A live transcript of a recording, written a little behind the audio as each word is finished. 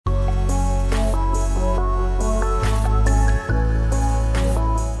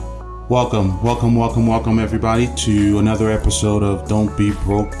Welcome everybody to another episode of Don't Be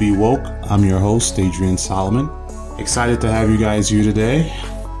Broke, Be Woke. I'm your host, Adrian Solomon. Excited to have you guys here today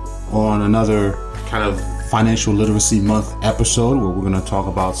on another kind of Financial Literacy Month episode where we're going to talk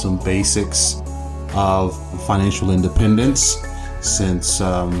about some basics of financial independence, since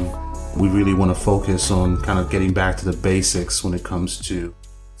we really want to focus on kind of getting back to the basics when it comes to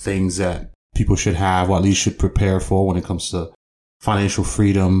things that people should have, or at least should prepare for when it comes to financial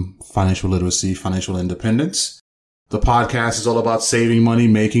freedom, financial literacy, financial independence. The podcast is all about saving money,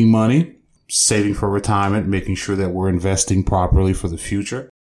 making money, saving for retirement, making sure that we're investing properly for the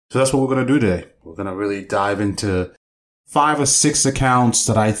future. So that's what we're going to do today. We're going to really dive into 5 or 6 accounts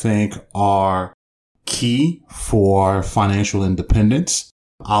that I think are key for financial independence.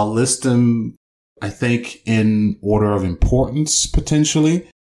 I'll list them, I think, in order of importance, potentially.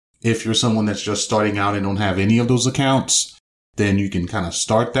 If you're someone that's just starting out and don't have any of those accounts, then you can kind of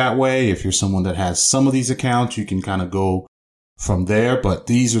start that way. If you're someone that has some of these accounts, you can kind of go from there. But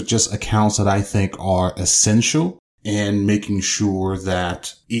these are just accounts that I think are essential in making sure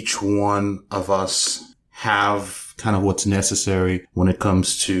that each one of us have kind of what's necessary when it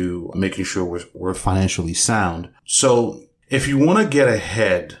comes to making sure we're financially sound. So if you want to get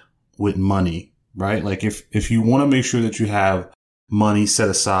ahead with money, right? Like if you want to make sure that you have money set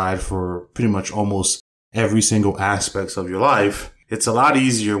aside for pretty much almost every single aspects of your life, it's a lot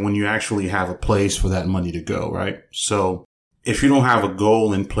easier when you actually have a place for that money to go, right? So if you don't have a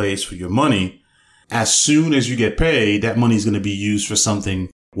goal in place for your money, as soon as you get paid, that money is going to be used for something,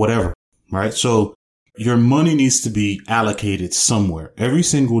 whatever, right? So your money needs to be allocated somewhere. Every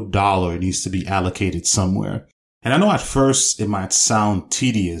single dollar needs to be allocated somewhere. And I know at first it might sound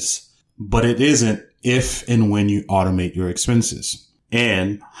tedious, but it isn't if and when you automate your expenses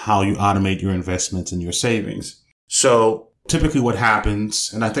and how you automate your investments and your savings. So typically what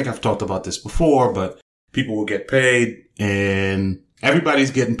happens, and I think I've talked about this before, but people will get paid and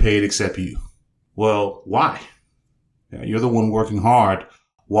everybody's getting paid except you. Well, why? You're the one working hard.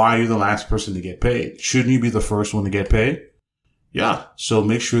 Why are you the last person to get paid? Shouldn't you be the first one to get paid? Yeah. So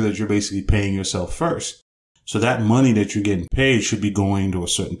make sure that you're basically paying yourself first. So that money that you're getting paid should be going to a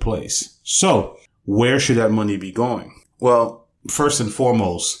certain place. So where should that money be going? Well, first and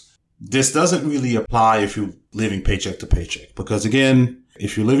foremost, this doesn't really apply if you're living paycheck to paycheck. Because again,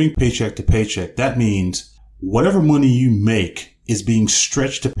 if you're living paycheck to paycheck, that means whatever money you make is being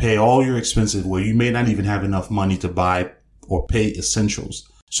stretched to pay all your expenses where you may not even have enough money to buy or pay essentials.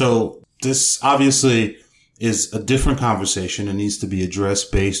 So this obviously is a different conversation and needs to be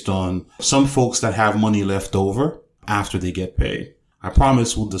addressed based on some folks that have money left over after they get paid. I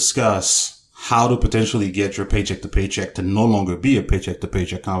promise we'll discuss how to potentially get your paycheck to paycheck to no longer be a paycheck to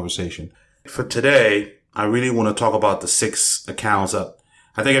paycheck conversation. For today, I really want to talk about the 6 accounts that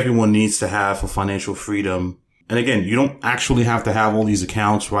I think everyone needs to have for financial freedom. And again, you don't actually have to have all these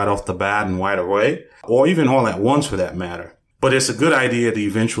accounts right off the bat and right away, or even all at once for that matter. But it's a good idea to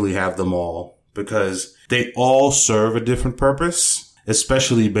eventually have them all because they all serve a different purpose,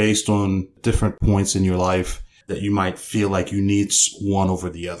 especially based on different points in your life that you might feel like you need one over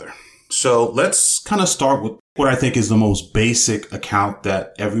the other. So let's kind of start with what I think is the most basic account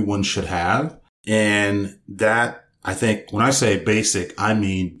that everyone should have. And that, I think, when I say basic, I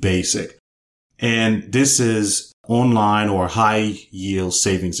mean basic. And this is online or high yield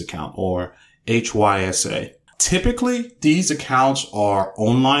savings account, or HYSA. Typically, these accounts are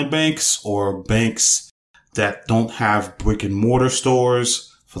online banks or banks that don't have brick and mortar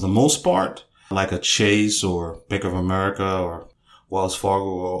stores for the most part, like a Chase or Bank of America or Wells Fargo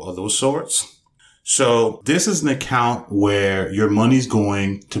or those sorts. So this is an account where your money's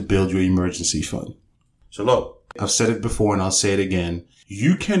going to build your emergency fund. So look, I've said it before and I'll say it again.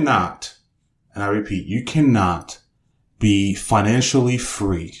 You cannot, and I repeat, you cannot be financially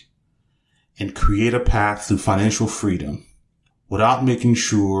free and create a path to financial freedom without making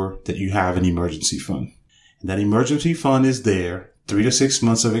sure that you have an emergency fund. And that emergency fund is there, 3 to 6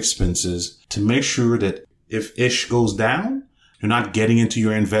 months of expenses, to make sure that if ish goes down, you're not getting into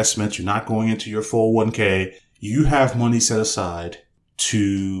your investments. You're not going into your 401k. You have money set aside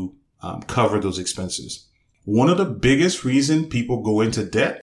to cover those expenses. One of the biggest reasons people go into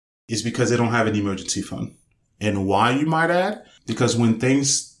debt is because they don't have an emergency fund. And why, you might add? Because when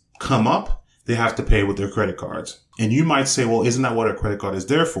things come up, they have to pay with their credit cards. And you might say, well, isn't that what a credit card is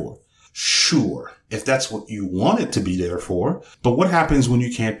there for? Sure, if that's what you want it to be there for. But what happens when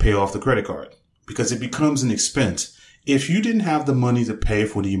you can't pay off the credit card? Because it becomes an expense. If you didn't have the money to pay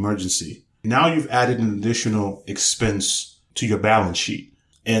for the emergency, now you've added an additional expense to your balance sheet.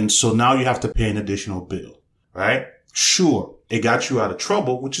 And so now you have to pay an additional bill, right? Sure, it got you out of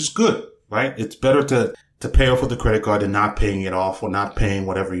trouble, which is good, right? It's better to pay off with a credit card than not paying it off or not paying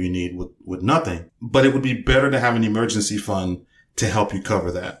whatever you need with nothing. But it would be better to have an emergency fund to help you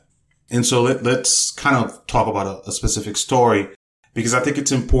cover that. And so let's kind of talk about a specific story, because I think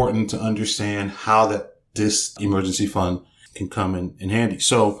it's important to understand how this emergency fund can come in handy.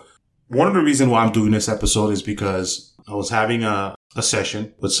 So one of the reasons why I'm doing this episode is because I was having a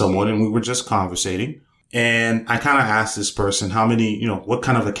session with someone and we were just conversating. And I kind of asked this person how many, what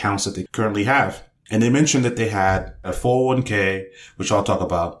kind of accounts that they currently have. And they mentioned that they had a 401k, which I'll talk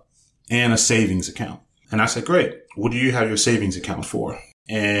about, and a savings account. And I said, great. What do you have your savings account for?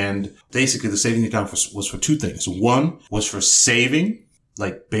 And basically the savings account was for two things. One was for saving,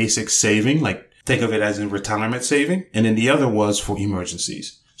 like basic saving, like think of it as in retirement saving. And then the other was for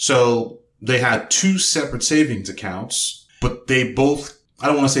emergencies. So they had two separate savings accounts, but they both, I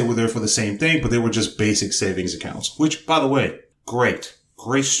don't want to say were there for the same thing, but they were just basic savings accounts, which, by the way, great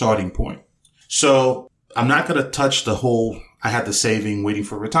starting point. So I'm not going to touch the whole, I had the saving waiting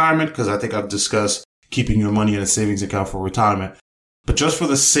for retirement, because I think I've discussed keeping your money in a savings account for retirement. But just for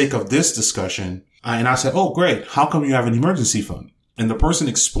the sake of this discussion, I said, oh, great. How come you have an emergency fund? And the person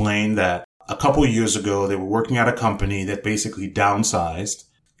explained that a couple of years ago, they were working at a company that basically downsized,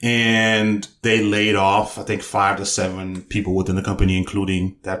 and they laid off, I think, 5 to 7 people within the company,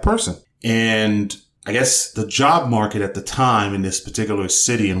 including that person. And I guess the job market at the time in this particular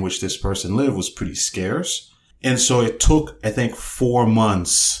city in which this person lived was pretty scarce. And so it took, I think, 4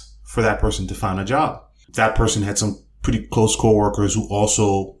 months for that person to find a job. That person had some pretty close coworkers who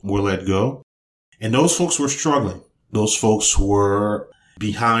also were let go. And those folks were struggling. Those folks were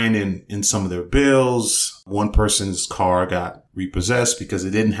behind in some of their bills. One person's car got repossessed because they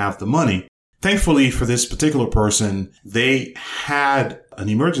didn't have the money. Thankfully for this particular person, they had an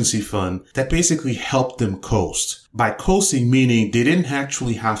emergency fund that basically helped them coast. By coasting, meaning they didn't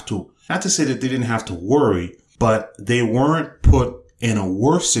actually have to, not to say that they didn't have to worry, but they weren't put in a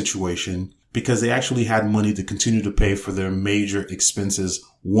worse situation because they actually had money to continue to pay for their major expenses.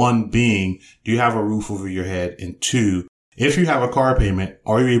 One being, do you have a roof over your head? And two, if you have a car payment,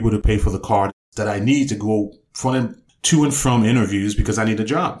 are you able to pay for the car that I need to go to and from interviews because I need a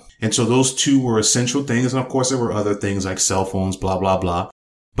job? And so those two were essential things. And of course, there were other things like cell phones, blah, blah, blah.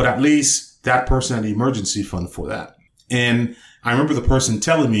 But at least that person had an emergency fund for that. And I remember the person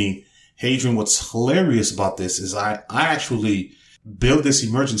telling me, hey, Adrian, what's hilarious about this is I actually built this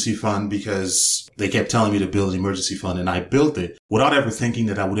emergency fund because they kept telling me to build an emergency fund, and I built it without ever thinking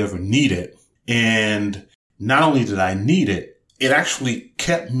that I would ever need it. And not only did I need it, it actually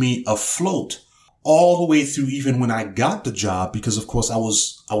kept me afloat all the way through even when I got the job, because of course I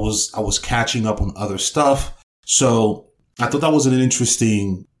was catching up on other stuff. So I thought that was an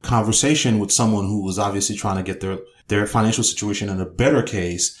interesting conversation with someone who was obviously trying to get their financial situation in a better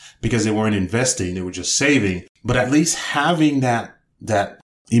case because they weren't investing, they were just saving. But at least having that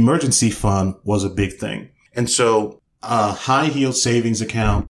emergency fund was a big thing. And so a high yield savings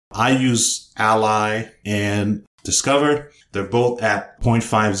account, I use Ally and Discover. They're both at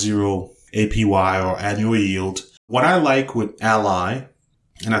 0.50 APY or annual yield. What I like with Ally,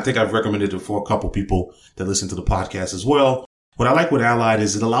 and I think I've recommended it for a couple people that listen to the podcast as well. What I like with Ally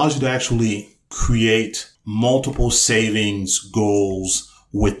is it allows you to actually create multiple savings goals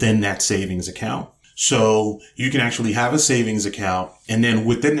within that savings account. So you can actually have a savings account, and then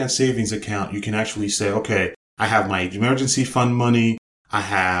within that savings account, you can actually say, okay, I have my emergency fund money. I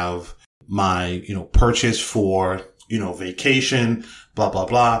have my, purchase for, vacation, blah, blah,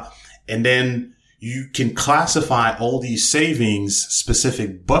 blah. And then you can classify all these savings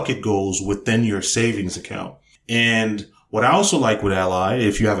specific bucket goals within your savings account. And what I also like with Ally,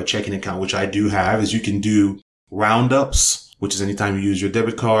 if you have a checking account, which I do have, is you can do roundups, which is anytime you use your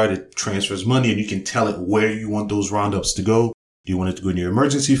debit card, it transfers money and you can tell it where you want those roundups to go. Do you want it to go in your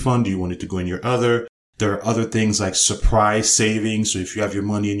emergency fund? Do you want it to go in your other? There are other things like surprise savings. So if you have your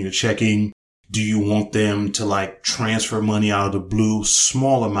money in your checking, do you want them to transfer money out of the blue,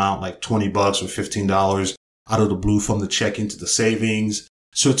 small amount, like $20 or $15 out of the blue from the checking to the savings?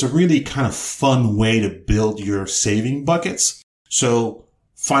 So it's a really kind of fun way to build your saving buckets. So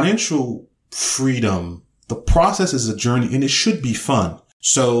financial freedom, the process is a journey and it should be fun.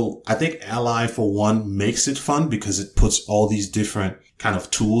 So I think Ally, for one, makes it fun because it puts all these different kind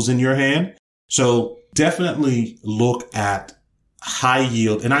of tools in your hand. So definitely look at high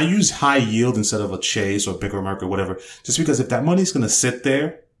yield. And I use high yield instead of a Chase or Bank of America or whatever, just because if that money's going to sit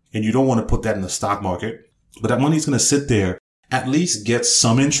there and you don't want to put that in the stock market, but that money's going to sit there, at least get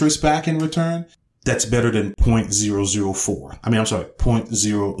some interest back in return. That's better than 0.004.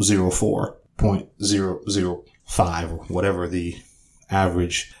 0.004. 5 or whatever the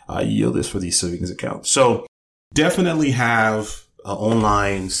average yield is for these savings accounts. So definitely have an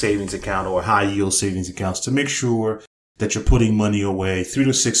online savings account or high yield savings accounts to make sure that you're putting money away 3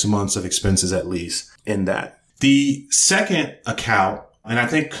 to 6 months of expenses at least in that. The second account, and I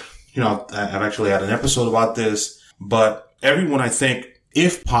think, I've actually had an episode about this, but everyone, I think,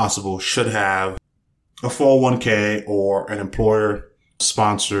 if possible, should have a 401k or an employer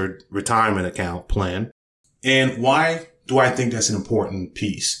sponsored retirement account plan. And why do I think that's an important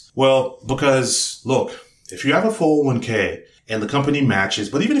piece? Well, because look, if you have a 401k and the company matches,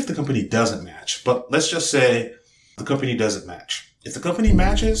 but even if the company doesn't match, but let's just say the company doesn't match. If the company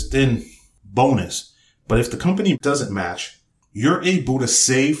matches, then bonus. But if the company doesn't match, you're able to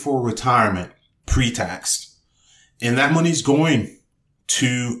save for retirement pre-tax. And that money's going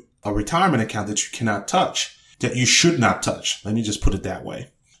to a retirement account that you cannot touch, that you should not touch. Let me just put it that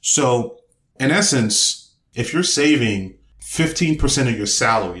way. So in essence, if you're saving 15% of your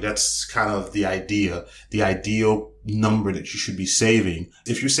salary, that's kind of the ideal number that you should be saving.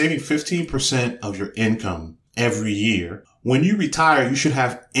 If you're saving 15% of your income every year, when you retire, you should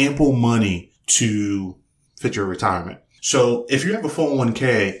have ample money to fit your retirement. So if you have a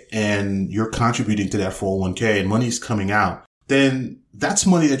 401k and you're contributing to that 401k and money's coming out, then that's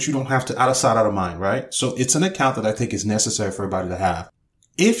money that you don't have to out of sight, out of mind, right? So it's an account that I think is necessary for everybody to have.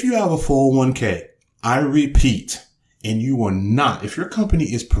 If you have a 401k, I repeat, and you are not, if your company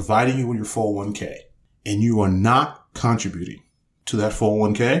is providing you with your 401k and you are not contributing to that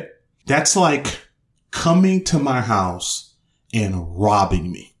 401k, that's like coming to my house and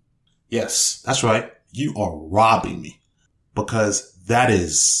robbing me. Yes, that's right. You are robbing me because that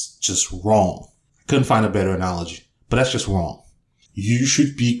is just wrong. Couldn't find a better analogy, but that's just wrong. You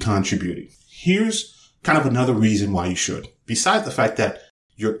should be contributing. Here's kind of another reason why you should. Besides the fact that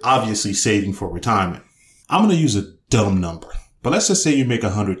you're obviously saving for retirement. I'm going to use a dumb number, but let's just say you make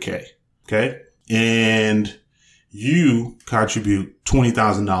 $100K, okay? And you contribute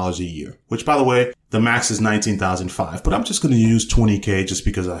 $20,000 a year, which by the way, the max is $19,500, but I'm just going to use $20K just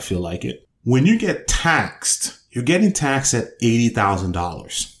because I feel like it. When you get taxed, you're getting taxed at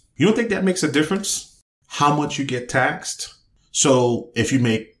 $80,000. You don't think that makes a difference? How much you get taxed? So if you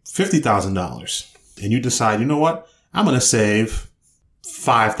make $50,000 and you decide, you know what? I'm going to save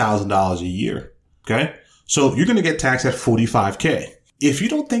 $5,000 a year. Okay. So you're going to get taxed at $45K. If you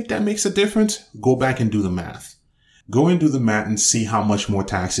don't think that makes a difference, go back and do the math. Go and do the math and see how much more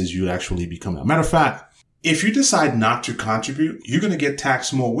taxes you'd actually be coming out. Matter of fact, if you decide not to contribute, you're going to get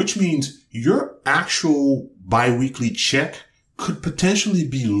taxed more, which means your actual biweekly check could potentially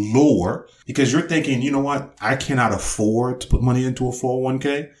be lower because you're thinking, you know what? I cannot afford to put money into a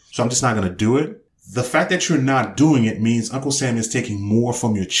 401k, so I'm just not going to do it. The fact that you're not doing it means Uncle Sam is taking more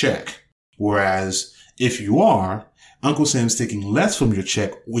from your check. Whereas if you are, Uncle Sam's taking less from your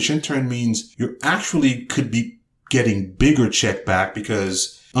check, which in turn means you actually could be getting bigger check back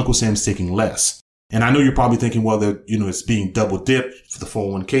because Uncle Sam's taking less. And I know you're probably thinking, well, it's being double dipped for the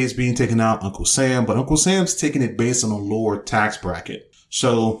 401k is being taken out, Uncle Sam, but Uncle Sam's taking it based on a lower tax bracket.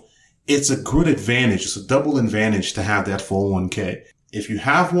 So it's a good advantage. It's a double advantage to have that 401k. If you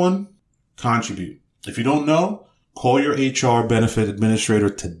have one, contribute. If you don't know, call your HR benefit administrator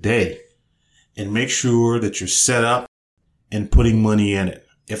today and make sure that you're set up and putting money in it.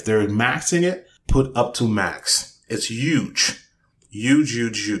 If they're maxing it, put up to max. It's huge. Huge,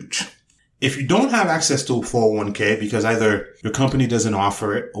 huge, huge. If you don't have access to a 401k because either your company doesn't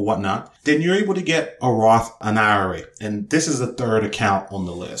offer it or whatnot, then you're able to get a Roth, an IRA. And this is the third account on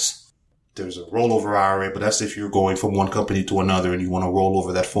the list. There's a rollover IRA, but that's if you're going from one company to another and you want to roll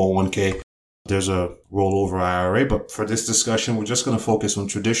over that 401k. There's a rollover IRA, but for this discussion, we're just going to focus on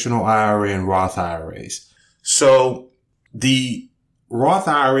traditional IRA and Roth IRAs. So the Roth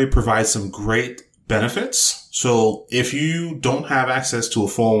IRA provides some great benefits. So if you don't have access to a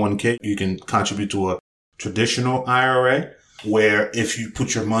 401k, you can contribute to a traditional IRA where if you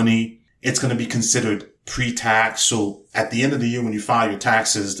put your money, it's going to be considered pre-tax. So at the end of the year, when you file your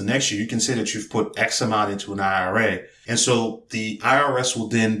taxes the next year, you can say that you've put X amount into an IRA. And so the IRS will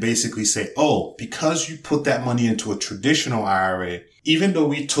then basically say, oh, because you put that money into a traditional IRA, even though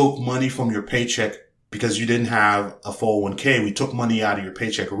we took money from your paycheck because you didn't have a 401k, we took money out of your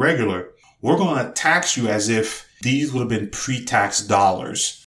paycheck regular, we're going to tax you as if these would have been pre-tax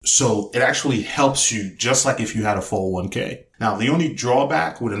dollars. So it actually helps you just like if you had a 401k. Now, the only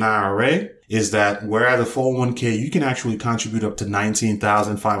drawback with an IRA is that whereas a 401k, you can actually contribute up to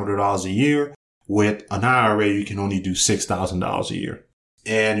 $19,500 a year. With an IRA, you can only do $6,000 a year.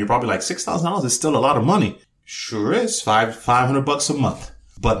 And you're probably like, $6,000 is still a lot of money. Sure is, $500 a month.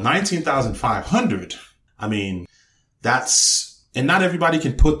 But $19,500, I mean, and not everybody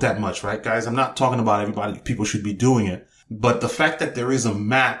can put that much, right, guys? I'm not talking about everybody. People should be doing it. But the fact that there is a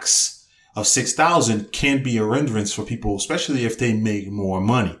max of 6,000 can be a hindrance for people, especially if they make more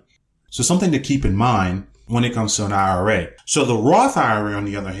money. So something to keep in mind when it comes to an IRA. So the Roth IRA, on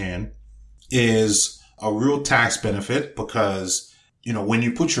the other hand, is a real tax benefit because, when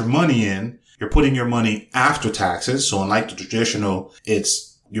you put your money in, you're putting your money after taxes. So unlike the traditional,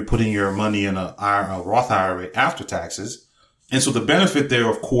 you're putting your money in a Roth IRA after taxes. And so the benefit there,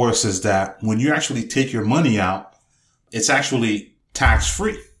 of course, is that when you actually take your money out, it's actually tax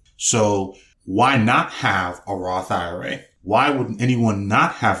free. So why not have a Roth IRA? Why would anyone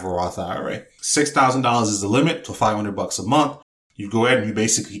not have a Roth IRA? $6,000 is the limit to $500 a month. You go ahead and you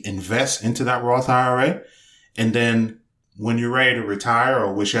basically invest into that Roth IRA. And then when you're ready to retire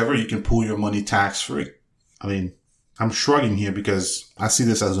or whichever, you can pull your money tax free. I mean, I'm shrugging here because I see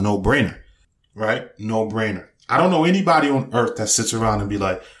this as a no-brainer, right? No-brainer. I don't know anybody on earth that sits around and be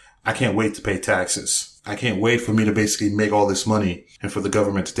like, I can't wait to pay taxes. I can't wait for me to basically make all this money and for the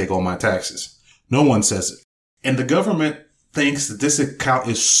government to take all my taxes. No one says it. And the government thinks that this account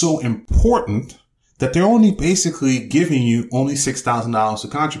is so important that they're only basically giving you only $6,000 to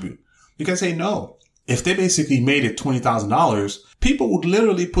contribute. Because they know if they basically made it $20,000, people would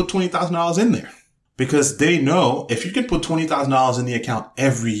literally put $20,000 in there. Because they know if you can put $20,000 in the account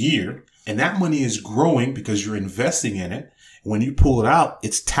every year, and that money is growing because you're investing in it. When you pull it out,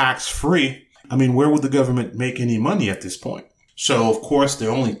 it's tax free. I mean, where would the government make any money at this point? So, of course,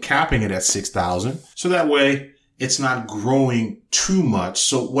 they're only capping it at $6,000. So that way it's not growing too much.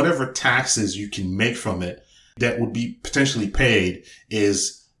 So whatever taxes you can make from it that would be potentially paid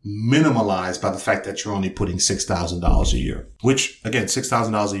is minimalized by the fact that you're only putting $6,000 a year, which again,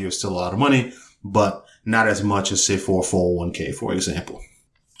 $6,000 a year is still a lot of money, but not as much as say for a 401k, for example.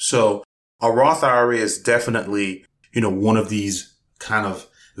 So a Roth IRA is definitely, one of these kind of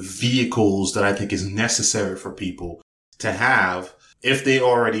vehicles that I think is necessary for people to have if they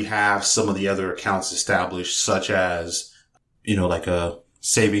already have some of the other accounts established, such as, like a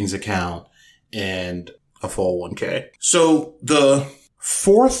savings account and a 401k. So the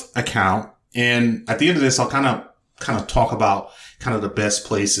fourth account, and at the end of this, I'll kind of talk about kind of the best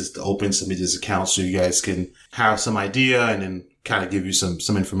places to open some of these accounts so you guys can have some idea, and then kind of give you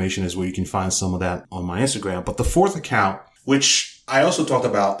some information as where you can find some of that on my Instagram. But the fourth account, which I also talk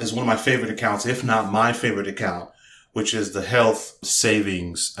about, is one of my favorite accounts, if not my favorite account, which is the Health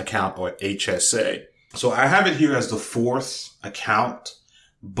Savings Account, or HSA. So I have it here as the fourth account,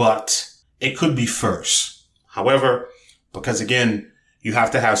 but it could be first. However, because again, you have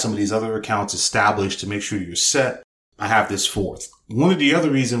to have some of these other accounts established to make sure you're set, I have this fourth. One of the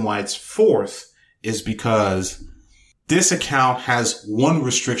other reasons why it's fourth is because this account has one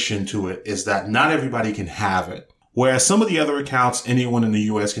restriction to it, is that not everybody can have it. Whereas some of the other accounts, anyone in the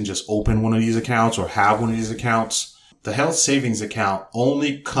US can just open one of these accounts or have one of these accounts. The Health Savings Account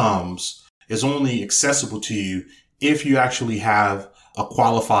is only accessible to you if you actually have a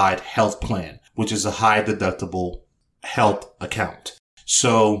qualified health plan, which is a high deductible health account.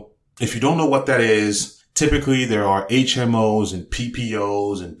 So if you don't know what that is, typically there are HMOs and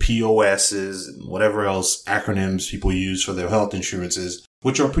PPOs and POSs and whatever else acronyms people use for their health insurances,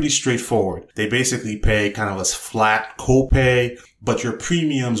 which are pretty straightforward. They basically pay kind of a flat copay, but your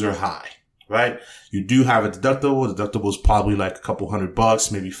premiums are high, right? You do have a deductible. The deductible is probably like a couple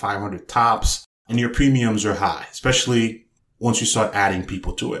 $100, maybe 500 tops, and your premiums are high, especially once you start adding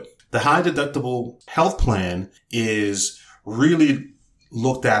people to it. The high deductible health plan is really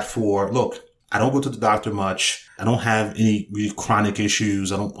looked at for, look, I don't go to the doctor much. I don't have any really chronic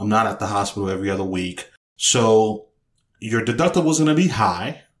issues. I'm not at the hospital every other week. So your deductible is going to be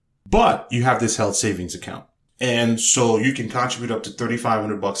high, but you have this health savings account. And so you can contribute up to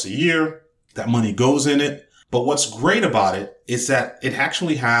 $3,500 a year. That money goes in it. But what's great about it is that it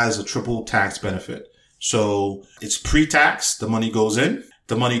actually has a triple tax benefit. So it's pre-tax. The money goes in.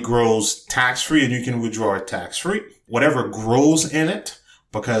 The money grows tax-free, and you can withdraw it tax-free. Whatever grows in it.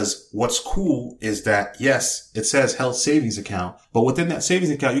 Because what's cool is that, yes, it says health savings account, but within that savings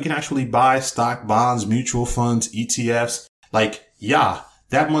account, you can actually buy stock, bonds, mutual funds, ETFs.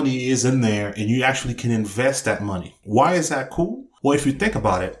 That money is in there, and you actually can invest that money. Why is that cool? Well, if you think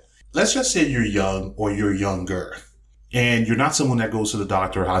about it, let's just say you're young or you're younger, and you're not someone that goes to the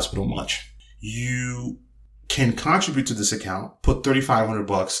doctor or hospital much. You can contribute to this account, put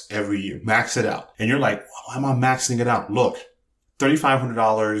 $3,500 every year, max it out. And you're like, why am I maxing it out? Look,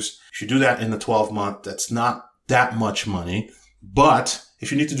 $3,500. If you do that in the 12-month, that's not that much money. But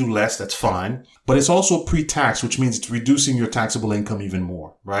if you need to do less, that's fine. But it's also pre-tax, which means it's reducing your taxable income even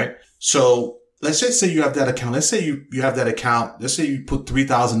more, right? So let's just say you have that account. Let's say you have that account. Let's say you put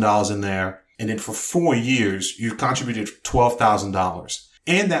 $3,000 in there, and then for 4 years, you contributed $12,000.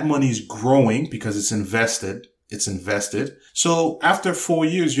 And that money is growing because it's invested. So after 4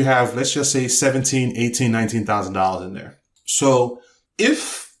 years, you have, let's just say $17,000, $18,000, $19,000 in there. So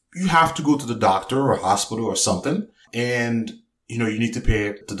if you have to go to the doctor or hospital or something, and you need to pay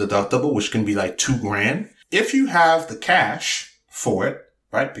the deductible, which can be like $2,000. If you have the cash for it,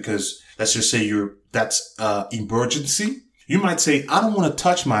 right? Because let's just say that's emergency. You might say, I don't want to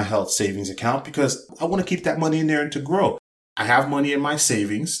touch my health savings account because I want to keep that money in there and to grow. I have money in my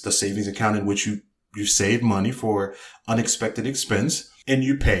savings, the savings account in which you save money for unexpected expense, and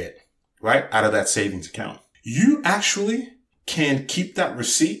you pay it, right? Out of that savings account. You actually can keep that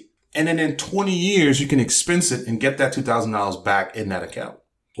receipt, and then in 20 years, you can expense it and get that $2,000 back in that account.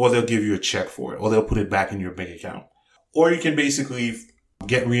 Or they'll give you a check for it, or they'll put it back in your bank account. Or you can basically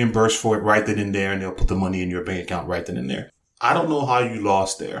get reimbursed for it right then and there, and they'll put the money in your bank account right then and there. I don't know how you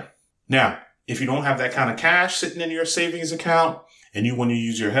lost there. Now, if you don't have that kind of cash sitting in your savings account and you want to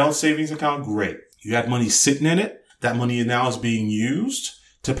use your health savings account, great. You had money sitting in it. That money now is being used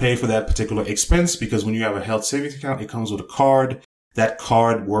to pay for that particular expense, because when you have a health savings account, it comes with a card. That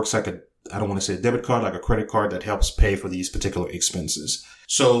card works like I don't want to say a debit card, like a credit card that helps pay for these particular expenses.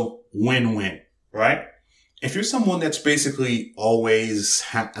 So win-win, right? If you're someone that's basically always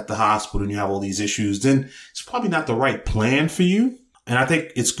at the hospital and you have all these issues, then it's probably not the right plan for you. And I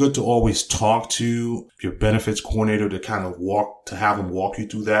think it's good to always talk to your benefits coordinator to have them walk you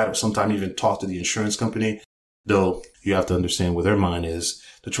through that, or sometimes even talk to the insurance company, though you have to understand where their mind is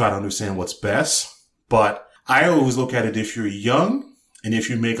to try to understand what's best. But I always look at it, if you're young and if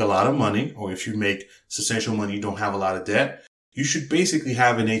you make a lot of money, or if you make substantial money, you don't have a lot of debt, you should basically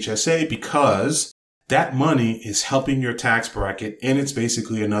have an HSA, because that money is helping your tax bracket, and it's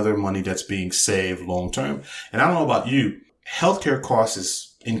basically another money that's being saved long term. And I don't know about you, healthcare costs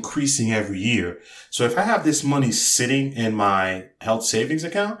is increasing every year. So if I have this money sitting in my health savings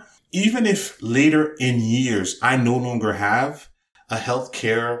account, even if later in years I no longer have a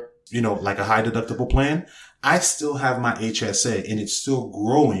healthcare, like a high deductible plan, I still have my HSA and it's still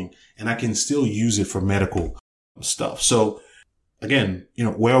growing, and I can still use it for medical stuff. So again,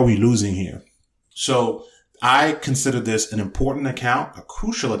 where are we losing here? So I consider this an important account, a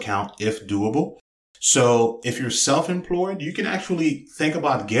crucial account if doable. So if you're self-employed, you can actually think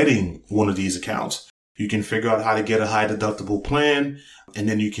about getting one of these accounts. You can figure out how to get a high deductible plan, and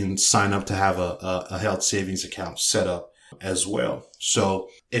then you can sign up to have a health savings account set up as well. So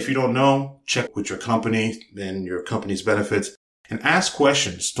if you don't know, check with your company and your company's benefits and ask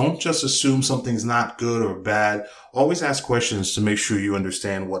questions. Don't just assume something's not good or bad. Always ask questions to make sure you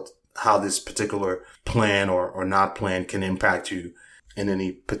understand how this particular plan or not plan can impact you in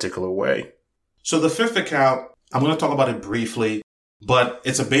any particular way. So the fifth account, I'm going to talk about it briefly, but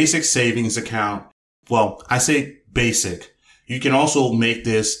it's a basic savings account. Well, I say basic. You can also make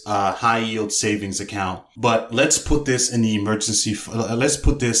this a high yield savings account, but let's put this in let's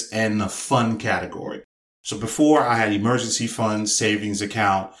put this in the fund category. So before, I had emergency fund savings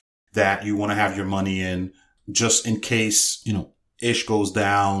account that you want to have your money in just in case, ish goes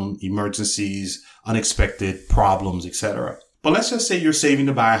down, emergencies, unexpected problems, etc. But let's just say you're saving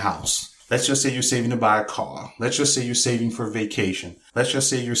to buy a house. Let's just say you're saving to buy a car. Let's just say you're saving for vacation. Let's just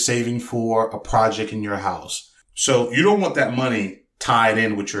say you're saving for a project in your house. So you don't want that money tied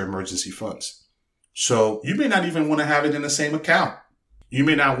in with your emergency funds. So you may not even want to have it in the same account. You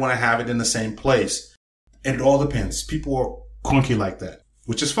may not want to have it in the same place. And it all depends. People are clunky like that,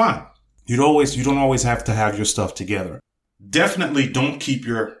 which is fine. You don't always have to have your stuff together. Definitely don't keep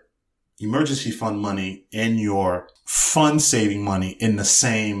your emergency fund money and your fund saving money in the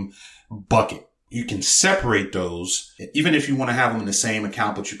same bucket. You can separate those. Even if you want to have them in the same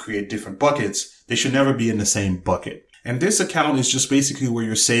account, but you create different buckets, they should never be in the same bucket. And this account is just basically where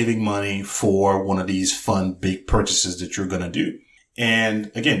you're saving money for one of these fun big purchases that you're going to do.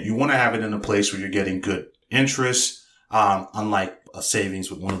 And again, you want to have it in a place where you're getting good interest, unlike a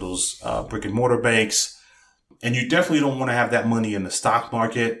savings with one of those brick and mortar banks. And you definitely don't want to have that money in the stock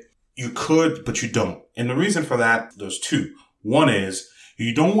market. You could, but you don't. And the reason for that, there's two. One is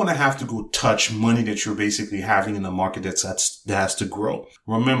you don't want to have to go touch money that you're basically having in the market that has to grow.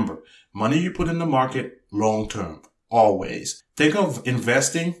 Remember, money you put in the market long term, always. Think of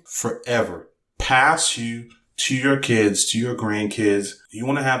investing forever. Pass you to your kids, to your grandkids. You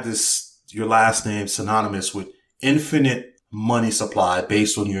want to have your last name synonymous with infinite money supply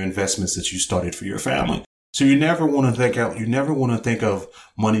based on your investments that you started for your family. So you never want to think of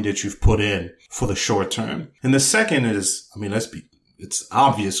money that you've put in for the short term. And the second is, it's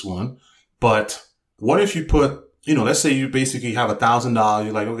obvious one, But what if you put, let's say you basically have $1,000.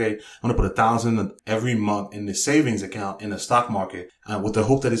 You're like, okay, I'm going to put $1,000 every month in the savings account in the stock market with the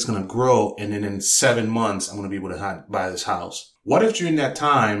hope that it's going to grow. And then in 7 months, I'm going to be able to buy this house. What if during that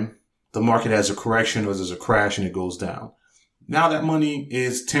time, the market has a correction or there's a crash and it goes down? Now that money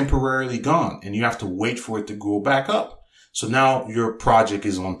is temporarily gone and you have to wait for it to go back up. So now your project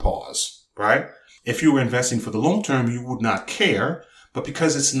is on pause, right? If you were investing for the long term, you would not care, but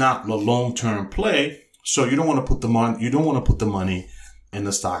because it's not the long-term play, so you don't want to put the money in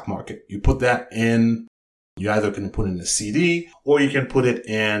the stock market. You put that in, you either can put it in a CD or you can put it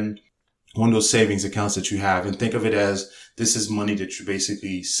in one of those savings accounts that you have and think of it as this is money that you're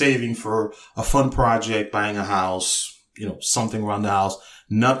basically saving for a fun project, buying a house, something around the house,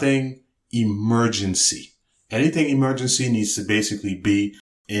 nothing emergency. Anything emergency needs to basically be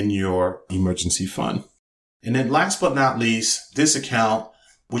in your emergency fund. And then last but not least, this account,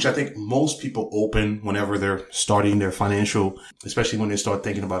 which I think most people open whenever they're starting their financial, especially when they start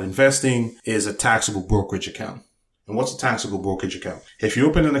thinking about investing, is a taxable brokerage account. And what's a taxable brokerage account? If you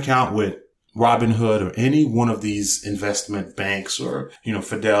open an account with Robinhood or any one of these investment banks or,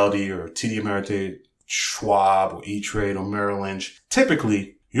 Fidelity or TD Ameritrade, Schwab or E-Trade or Merrill Lynch,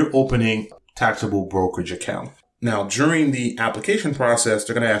 typically you're opening a taxable brokerage account. Now, during the application process,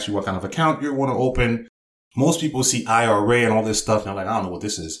 they're going to ask you what kind of account you want to open. Most people see IRA and all this stuff and they're like, I don't know what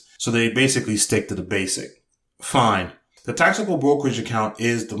this is. So they basically stick to the basic. Fine. The taxable brokerage account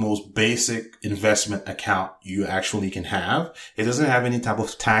is the most basic investment account you actually can have. It doesn't have any type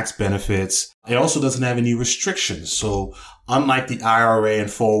of tax benefits. It also doesn't have any restrictions. So unlike the IRA and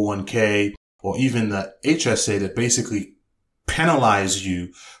 401k or even the HSA that basically penalize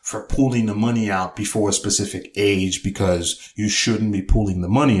you for pulling the money out before a specific age because you shouldn't be pulling the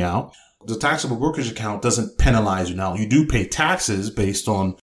money out, the taxable brokerage account doesn't penalize you. Now, you do pay taxes based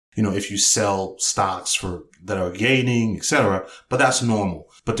on, if you sell stocks that are gaining, etc., but that's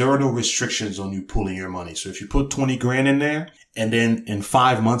normal. But there are no restrictions on you pulling your money. So if you put 20 grand in there and then in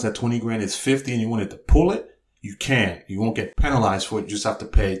 5 months that 20 grand is 50 and you wanted to pull it, you can. You won't get penalized for it. You just have to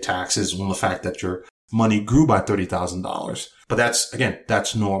pay taxes on the fact that your money grew by $30,000. But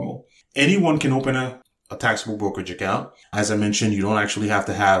that's normal. Anyone can open a taxable brokerage account. As I mentioned, you don't actually have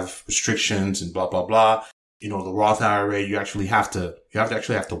to have restrictions and blah, blah, blah. The Roth IRA, you have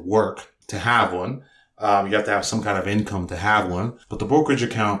to work to have one. You have to have some kind of income to have one. But the brokerage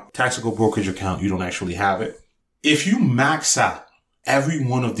account, taxable brokerage account, you don't actually have it. If you max out every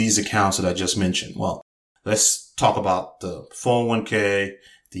one of these accounts that I just mentioned, well, let's talk about the 401k,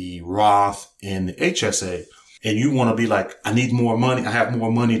 the Roth, and the HSA. And you want to be like, I need more money. I have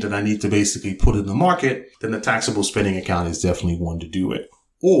more money than I need to basically put in the market. Then the taxable spending account is definitely one to do it.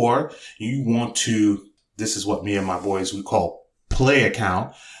 Or you want to, this is what me and my boys, we call play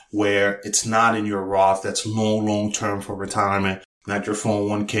account, where it's not in your Roth. That's long term for retirement, not your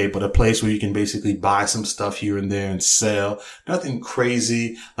 401k, but a place where you can basically buy some stuff here and there and sell. Nothing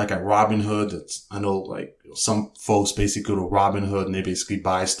crazy like at Robinhood. I know some folks basically go to Robinhood and they basically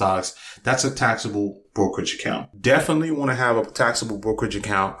buy stocks. That's a taxable brokerage account. Definitely want to have a taxable brokerage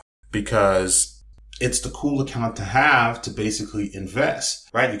account because it's the cool account to have to basically invest,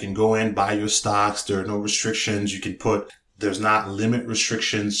 right? You can go in, buy your stocks. There are no restrictions. There's not limit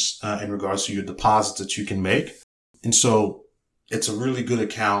restrictions in regards to your deposits that you can make. And so it's a really good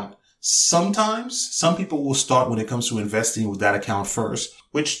account. Sometimes some people will start when it comes to investing with that account first,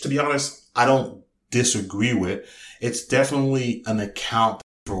 which to be honest, I don't disagree with. It's definitely an account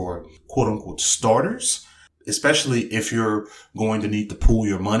for quote unquote starters, especially if you're going to need to pull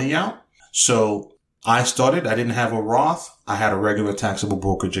your money out. So I didn't have a Roth. I had a regular taxable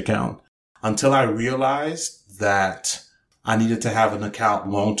brokerage account until I realized that I needed to have an account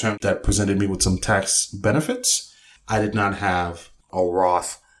long term that presented me with some tax benefits. I did not have a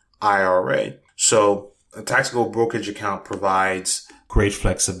Roth IRA. So a taxable brokerage account provides great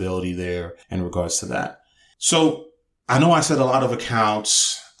flexibility there in regards to that. So I know I said a lot of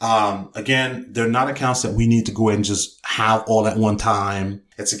accounts. Again, they're not accounts that we need to go ahead and just have all at one time.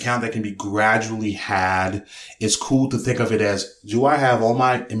 It's an account that can be gradually had. It's cool to think of it as, do I have all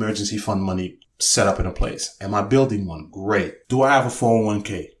my emergency fund money set up in a place? Am I building one? Great. Do I have a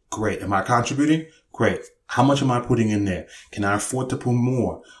 401k? Great. Am I contributing? Great. How much am I putting in there? Can I afford to put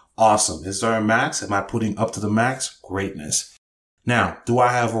more? Awesome. Is there a max? Am I putting up to the max? Greatness. Now, do I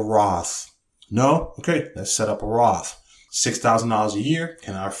have a Roth? No? Okay. Let's set up a Roth. $6,000 a year.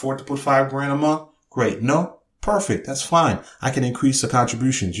 Can I afford to put $5,000 a month? Great. No? Perfect. That's fine. I can increase the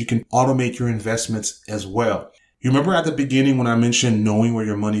contributions. You can automate your investments as well. You remember at the beginning when I mentioned knowing where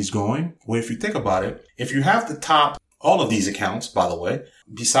your money's going? Well, if you think about it, if you have the top all of these accounts, by the way,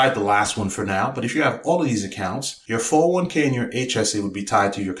 beside the last one for now, but if you have all of these accounts, your 401k and your HSA would be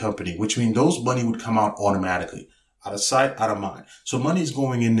tied to your company, which means those money would come out automatically. Out of sight, out of mind. So money is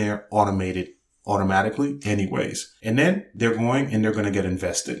going in there automatically anyways. And then they're going to get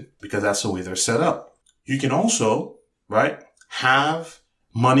invested because that's the way they're set up. You can also, right, have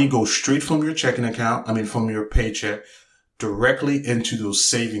money go straight from your checking account, from your paycheck directly into those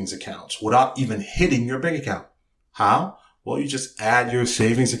savings accounts without even hitting your bank account. How? Well, you just add your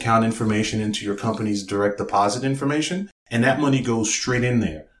savings account information into your company's direct deposit information, and that money goes straight in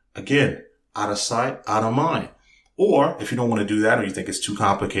there. Again, out of sight, out of mind. Or if you don't want to do that, or you think it's too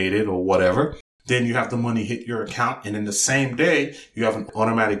complicated or whatever, then you have the money hit your account, and in the same day, you have an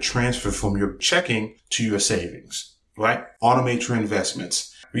automatic transfer from your checking to your savings, right? Automate your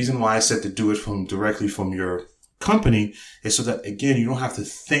investments. Reason why I said to do it directly from your company is so that, again, you don't have to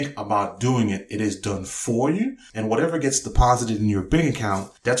think about doing it. It is done for you. And whatever gets deposited in your bank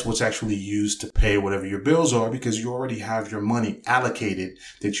account, that's what's actually used to pay whatever your bills are, because you already have your money allocated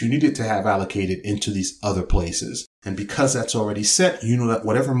that you needed to have allocated into these other places. And because that's already set, you know that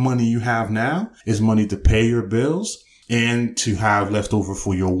whatever money you have now is money to pay your bills and to have left over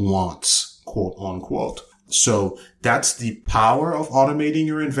for your wants, quote unquote. So that's the power of automating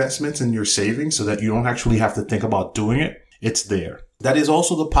your investments and your savings so that you don't actually have to think about doing it. It's there. That is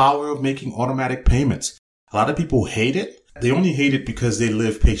also the power of making automatic payments. A lot of people hate it. They only hate it because they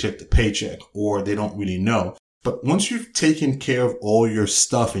live paycheck to paycheck or they don't really know. But once you've taken care of all your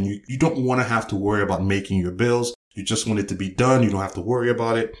stuff and you don't want to have to worry about making your bills, you just want it to be done. You don't have to worry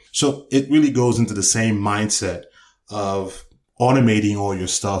about it. So it really goes into the same mindset of automating all your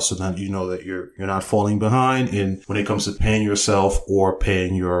stuff so that you know that you're not falling behind in when it comes to paying yourself or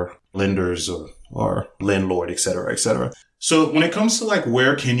paying your lenders or landlord, et cetera, et cetera. So when it comes to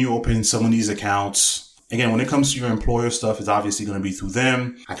where can you open some of these accounts? Again, when it comes to your employer stuff, it's obviously going to be through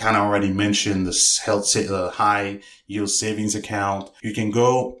them. I kind of already mentioned the high yield savings account. You can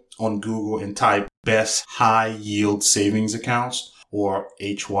go on Google and type best high yield savings accounts or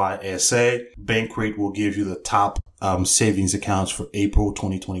HYSA. Bankrate will give you the top savings accounts for April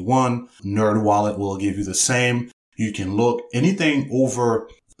 2021. NerdWallet will give you the same. You can look anything over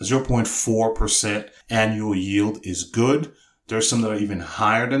 0.4% annual yield is good. There's some that are even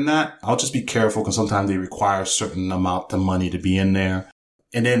higher than that. I'll just be careful because sometimes they require a certain amount of money to be in there.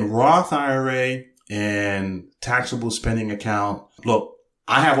 And then Roth IRA and taxable spending account. Look,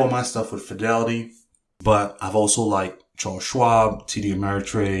 I have all my stuff with Fidelity, but I've also Charles Schwab, TD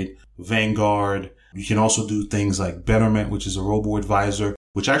Ameritrade, Vanguard. You can also do things like Betterment, which is a robo-advisor,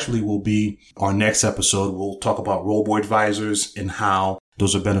 which actually will be our next episode. We'll talk about robo-advisors and how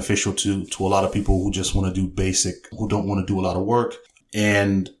those are beneficial to a lot of people who just want to do basic, who don't want to do a lot of work.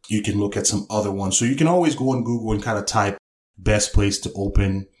 And you can look at some other ones. So you can always go on Google and kind of type best place to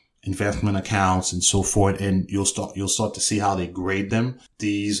open investment accounts and so forth. And you'll start to see how they grade them.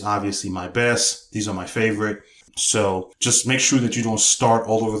 These obviously my best. These are my favorite. So just make sure that you don't start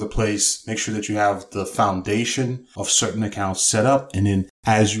all over the place. Make sure that you have the foundation of certain accounts set up. And then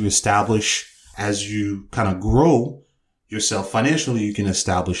as you kind of grow yourself financially, you can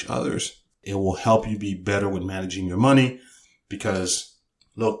establish others. It will help you be better with managing your money because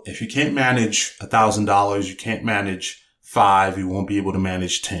look, if you can't manage $1,000, you can't manage 5, you won't be able to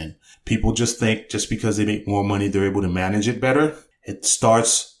manage 10. People just think just because they make more money, they're able to manage it better. It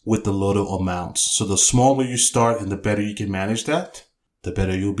starts with the little amounts. So the smaller you start and the better you can manage that, the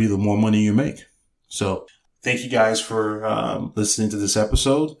better you'll be, the more money you make. So thank you guys for listening to this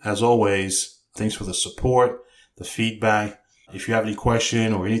episode. As always, thanks for the support, the feedback. If you have any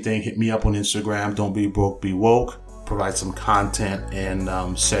question or anything, hit me up on Instagram. Don't be broke, be woke. Provide some content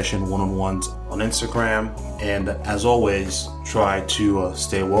and session one-on-ones on Instagram. And as always, try to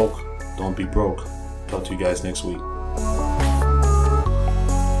stay woke. Don't be broke. Talk to you guys next week.